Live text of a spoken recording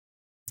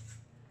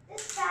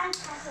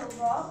Castle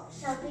Rock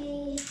shall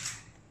be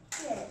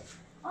good.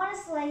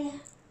 Honestly,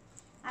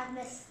 I've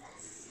missed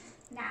this.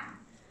 Now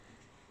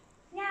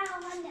I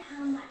wonder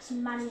how much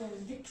money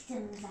and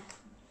victims I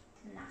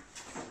can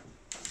tonight.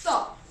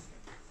 Stop.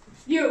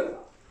 You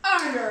are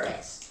under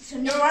arrest. So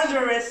You're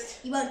under arrest.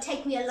 You won't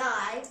take me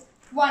alive.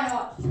 Why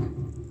not?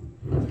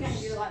 I'm going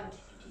to be alive.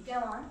 Go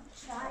on,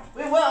 try.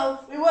 We will.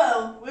 We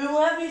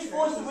will have you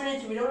forced to win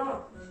it. We don't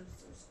want.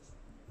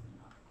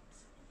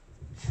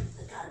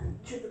 The gun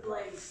to the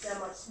blades. That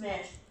might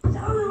smash. The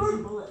armor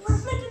bullets.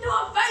 Reflect into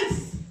our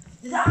face.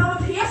 The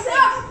armor piercing.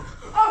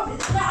 Oh,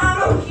 It's the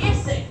armor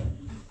piercing.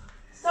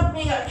 Stop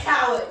being a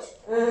coward.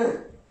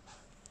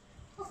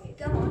 Okay,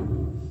 go on.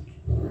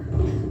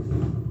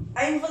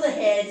 Aim for the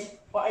head,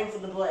 or aim for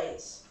the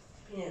blades.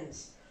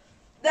 Pins.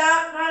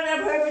 No,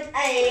 perfect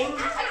aim. I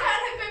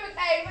can't have perfect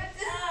aim.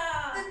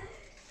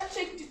 I'm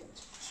shaking too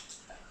much.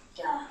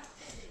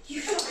 You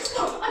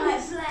stop my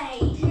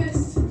blade.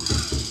 Yes.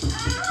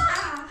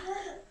 Ah.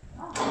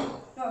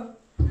 No.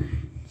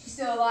 She's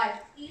still alive.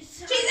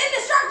 She's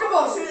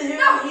indestructible. Shoot her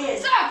No, in the head.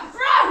 stop.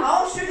 Run.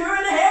 I'll shoot her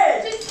in the head.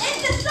 She's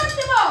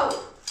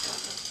indestructible.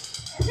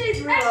 Please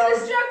reload.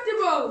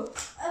 Indestructible.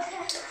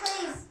 Okay,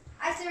 please.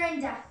 I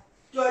surrender.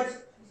 Good.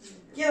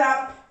 Get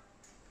up.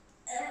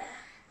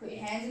 Put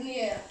your hands in the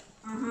air.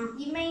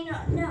 You may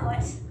not know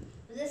it,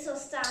 but this all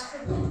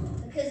started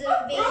because Oh,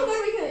 of being. I'm going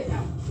to be good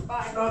now.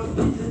 Bye.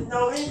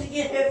 No, we need to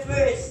get her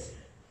first.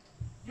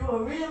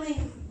 You're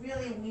really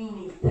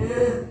weenie.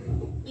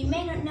 You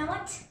may not know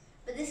it,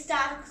 but this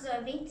started because of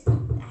an event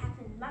that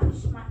happened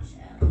much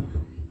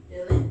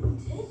earlier.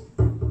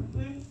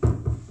 Really?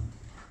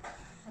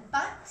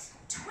 But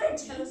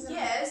 20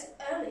 years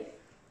earlier.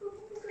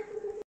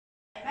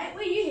 Hey, mate, where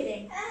are you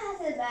heading?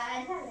 so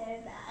bad,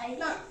 hello, bye.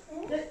 No.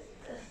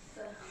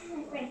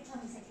 Great, tell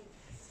me something.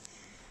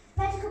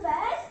 Magical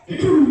bird.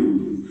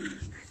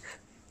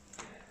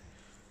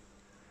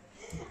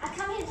 I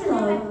come here to know my.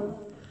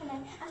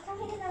 Hello. I come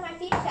here to know my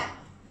future.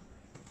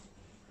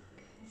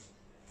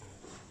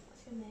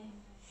 What's your name?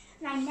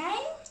 My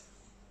name?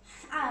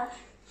 Oh,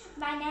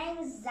 my name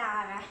is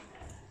Zara.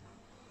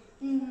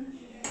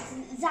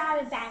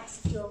 Zara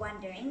Banks, if you're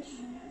wondering.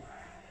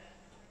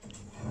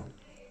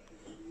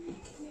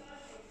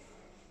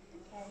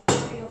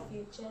 Okay, for your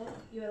future,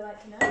 you would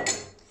like to know?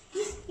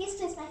 Yes,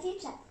 please, my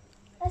future.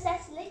 Yes,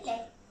 absolutely.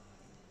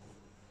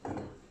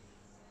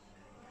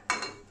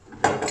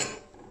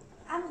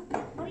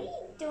 What are you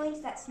doing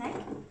to that snake?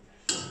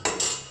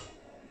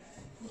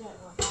 You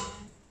don't want that.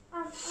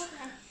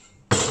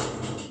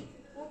 Okay.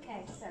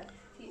 Okay, so,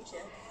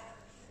 future.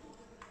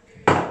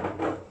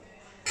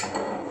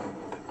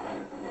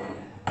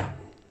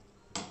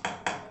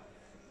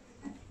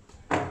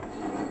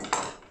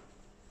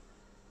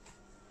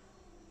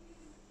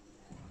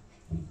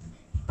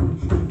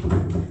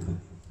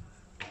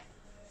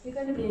 You're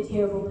going to be a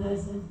terrible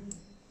person.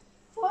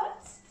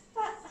 What?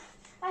 But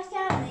my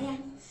family,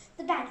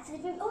 the Banks,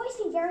 they've always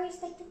been very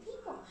respected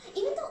people.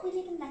 Even though we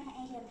live in like an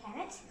alien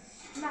planet,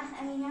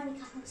 I mean, only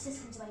a couple of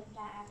systems away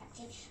from our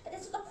galaxy. But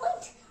that's not the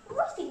point. We've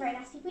always been very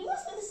nice people. You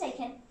must be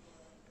mistaken.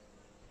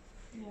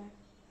 Yeah.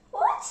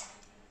 What?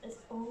 It's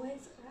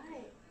always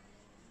right.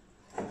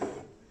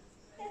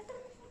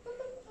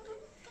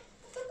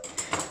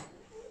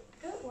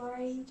 Don't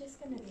worry, you're just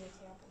going to be a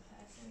terrible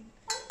person.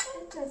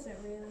 It doesn't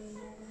really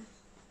matter.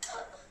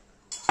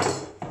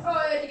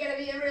 Oh, you're going to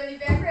be a really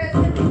bad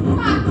person.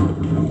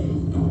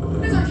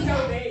 That's what you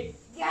told me.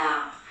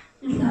 Yeah.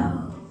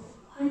 No.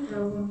 I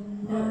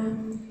don't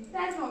know.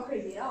 That's not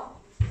crazy at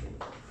all.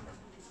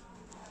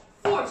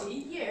 40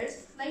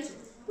 years later.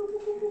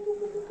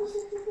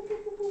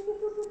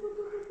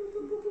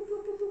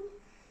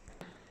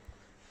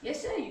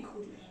 Yes, sir, you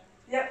called me.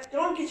 Yep,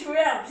 don't get her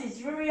out. She's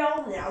very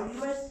old now. You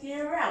must get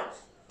her out.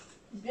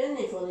 She's been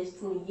there for at least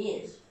 20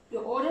 years.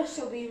 Your order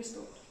shall be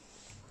restored.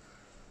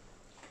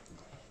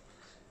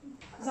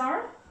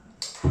 Zara?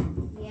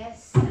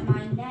 Yes, and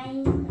my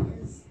name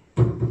is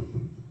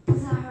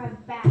Zara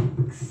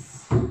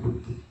Banks.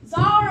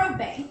 Zara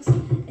Banks,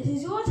 it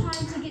is your time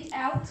to get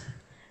out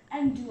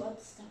and do other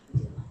stuff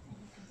with your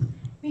life.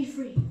 Be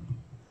free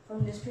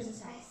from this prison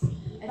cell. I see.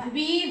 If you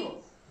be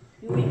evil,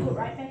 you will be put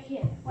right back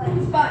here.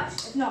 Wait. But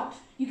if not,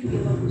 you can be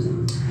a local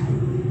person.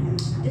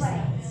 Wait,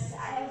 I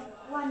have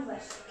one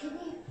wish. Can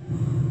you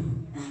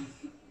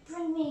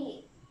bring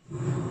me,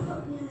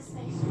 put me in a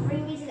space,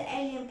 bring me to the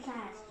alien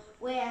planet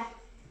where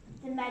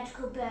the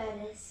magical bird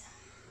is,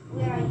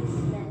 where I used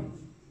to live?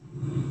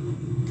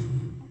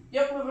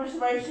 Yep, we're a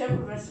spaceship.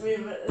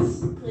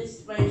 Police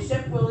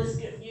spaceship. We'll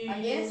escape you.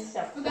 Yes,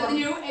 Stuff. we've got the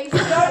new Go!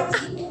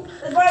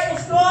 Let's wait,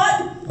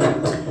 escort!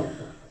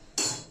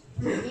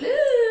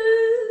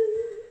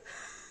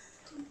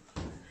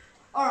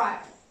 Alright.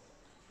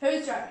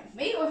 Who's driving?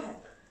 Me or him?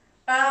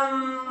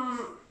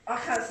 I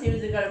can't see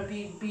who's going to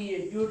be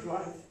at your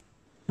drive.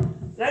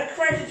 Don't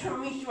crash it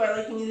from me straight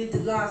like you did the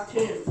last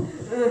turn.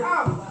 Oh,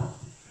 well.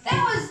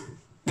 That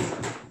was...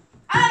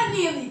 I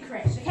nearly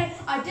crashed, okay?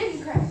 I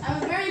didn't crash.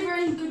 I'm a very,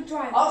 very good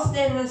driver. I'll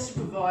stand and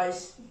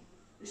supervise.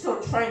 It's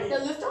not training. The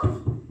lift off?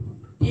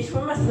 Yes,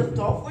 we must lift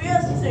off. We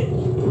have to think.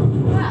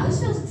 Wow,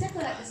 this feels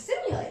exactly like the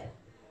simulator.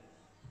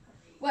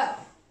 Well,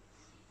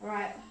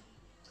 alright.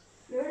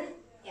 You ready?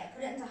 Yeah,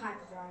 put it into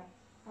hyperdrive.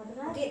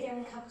 I'll get there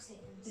in a couple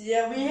seconds.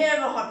 Yeah, we have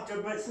a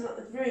hyperdrive, but it's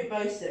very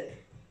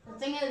basic. The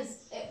thing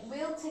is, it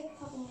will take a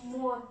couple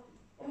more.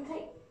 It will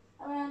take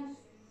around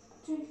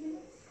 2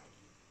 minutes.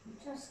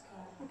 Just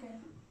go. Okay.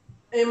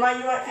 And mate,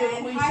 you might feel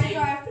And queasy.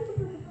 hyperdrive.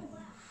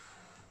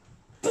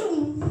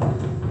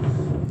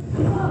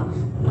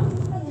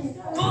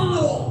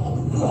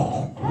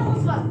 That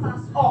was like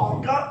fast.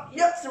 Oh, God,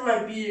 yucks in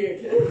my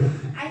beard.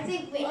 I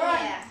think we're Alright.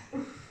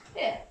 here.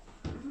 Yeah.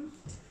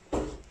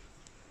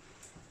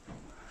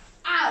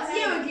 Ah, it's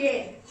you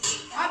again.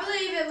 I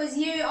believe it was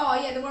you. Oh,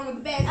 yeah, the one with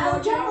the bad Oh,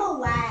 fortune. go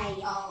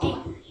away.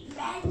 Oh. A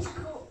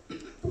magical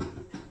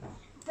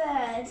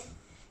bird.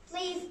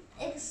 Please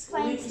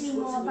explain to me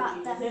more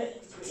about the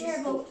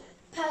terrible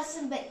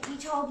person that you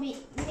told me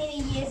many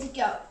years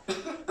ago.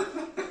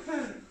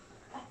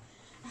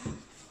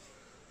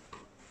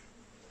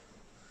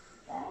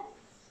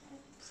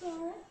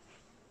 Sarah?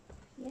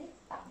 Yes?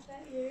 Is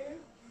that you?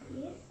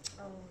 Yes?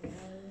 Oh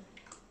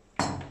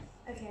no.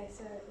 Okay,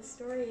 so the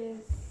story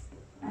is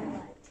I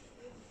liked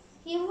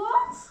you. You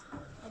what?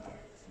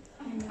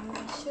 I know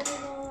I should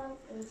have.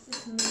 It was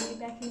just me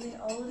back in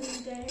the olden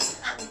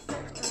days. I was such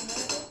a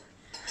rebel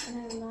and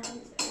I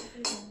lied to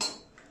everyone.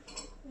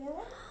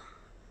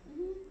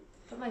 Really?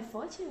 But my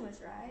fortune was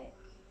right.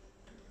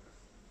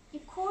 You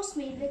caused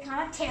me to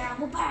become a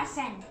terrible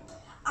person.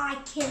 I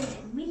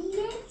killed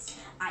millions,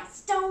 I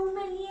stole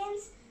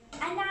millions,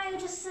 and now you're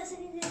just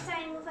sitting there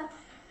saying with a,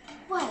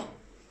 wait,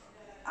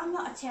 I'm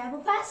not a terrible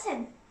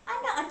person.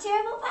 I'm not a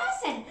terrible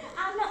person.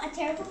 I'm not a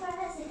terrible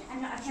person.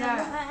 I'm not a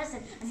terrible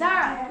person. I'm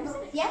Sarah. not a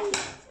terrible- Yeah?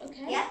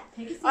 Okay. Yeah?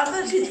 Take a seat. I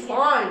think she's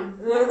fine.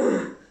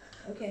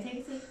 Okay.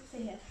 Take a seat.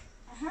 Sit here.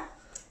 Uh-huh.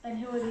 And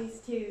who are these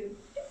two?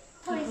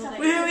 Police People that-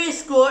 We're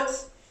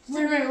escorts. Just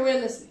remember,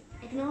 we're listening.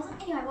 Ignore them.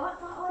 Anyway,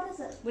 what is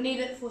it? We need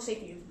it for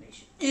safety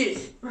information.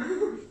 Yes.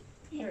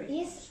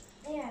 Yes?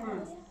 Yeah.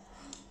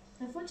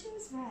 My fortune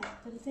was right,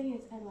 but the thing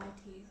is, I lied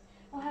to you.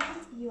 What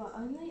happens? You are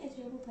only a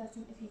terrible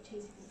person if you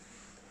choose me.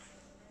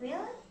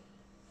 Really?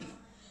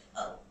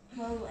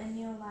 Well, and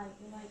you're like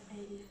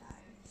 85.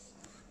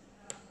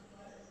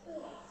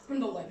 I'm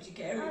not like you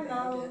care.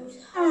 I'm old.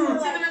 I'm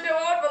a bit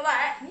old for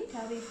that. Can you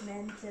tell these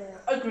men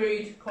to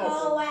Agreed. Go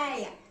Coffee.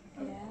 away.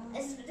 get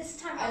out? This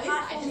time At I least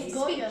I can't just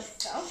Go speak.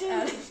 yourself Shoot.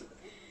 out.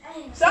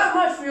 Anyway. So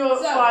much for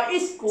your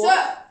escort.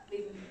 Sir! Leave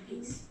him in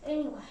peace.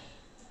 Anyway,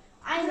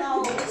 I'm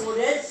old.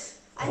 Orders.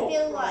 I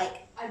feel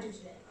like I do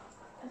today.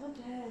 I thought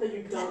Dad. But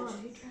you don't.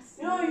 Who trusts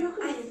You know, you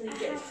I- can easily I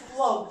get have-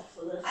 flogged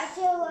for this. I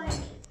feel like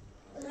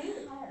I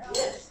don't know,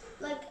 Yes.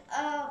 like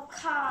a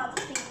car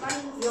that's been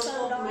running for You're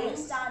so long me. and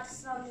started to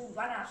slowly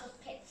run out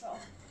of petrol.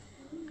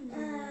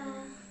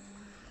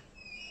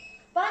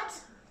 But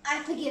I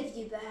forgive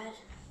you, Bird.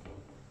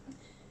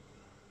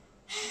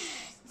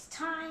 It's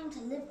time to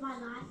live my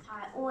life how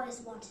I always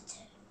wanted to.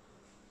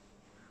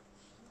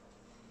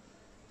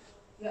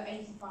 You're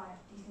 85.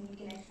 Do you think you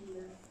can actually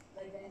live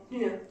like that?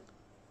 Yeah.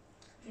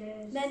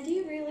 Yes. Man, do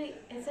you really,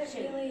 is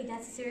it really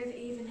necessary that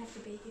you even have to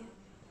be here?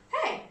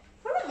 Hey,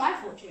 what about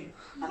my fortune?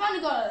 I've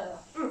only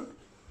got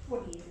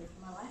 40 years left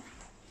of my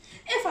life.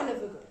 If I live a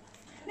good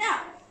life.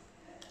 Now,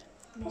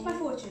 what's my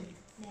fortune?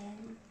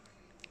 Man.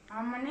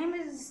 My name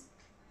is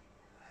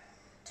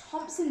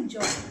Thompson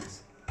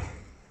Jones.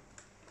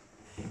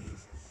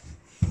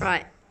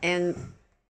 Right, and